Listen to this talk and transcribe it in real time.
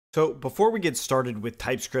So before we get started with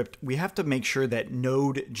TypeScript, we have to make sure that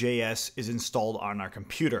Node.js is installed on our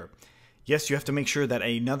computer. Yes, you have to make sure that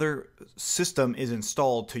another system is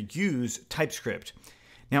installed to use TypeScript.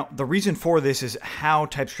 Now, the reason for this is how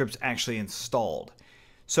TypeScript's actually installed.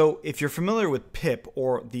 So if you're familiar with pip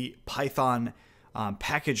or the Python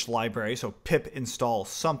package library, so pip install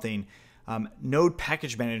something, Node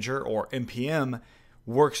Package Manager or NPM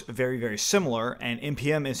works very, very similar, and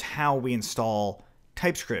NPM is how we install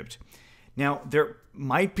TypeScript. Now, there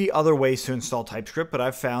might be other ways to install TypeScript, but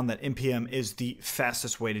I've found that NPM is the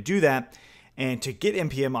fastest way to do that. And to get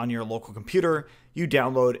NPM on your local computer, you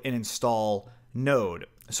download and install Node.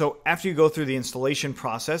 So after you go through the installation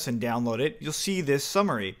process and download it, you'll see this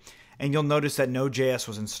summary. And you'll notice that Node.js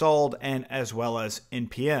was installed, and as well as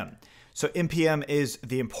NPM. So NPM is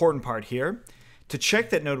the important part here. To check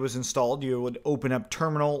that Node was installed, you would open up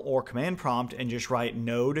terminal or command prompt and just write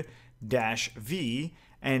node-v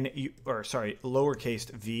lowercase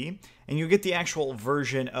v, and you get the actual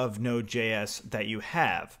version of Node.js that you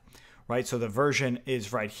have, right? So the version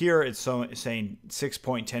is right here. It's saying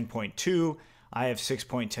 6.10.2. I have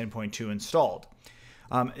 6.10.2 installed.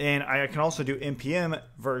 And I can also do npm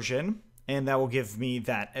version, and that will give me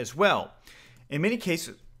that as well. In many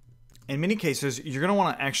cases, you're going to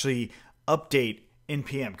want to actually update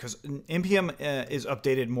npm, because npm is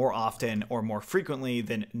updated more often or more frequently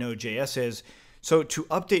than Node.js is. So to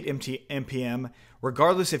update npm,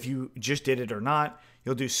 regardless if you just did it or not,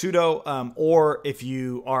 you'll do sudo, or if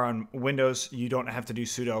you are on Windows, you don't have to do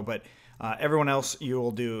sudo, but everyone else, you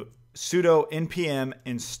will do sudo npm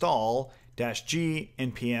install -g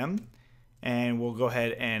npm, and we'll go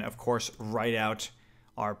ahead and, of course, write out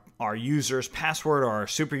our user's password or our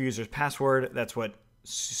super user's password. That's what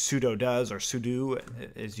sudo does, or sudo,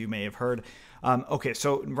 as you may have heard. Okay,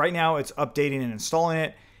 so right now it's updating and installing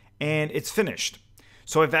it, and it's finished.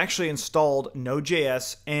 So I've actually installed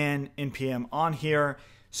Node.js and npm on here,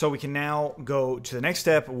 so we can now go to the next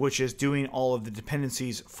step, which is doing all of the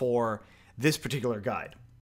dependencies for this particular guide.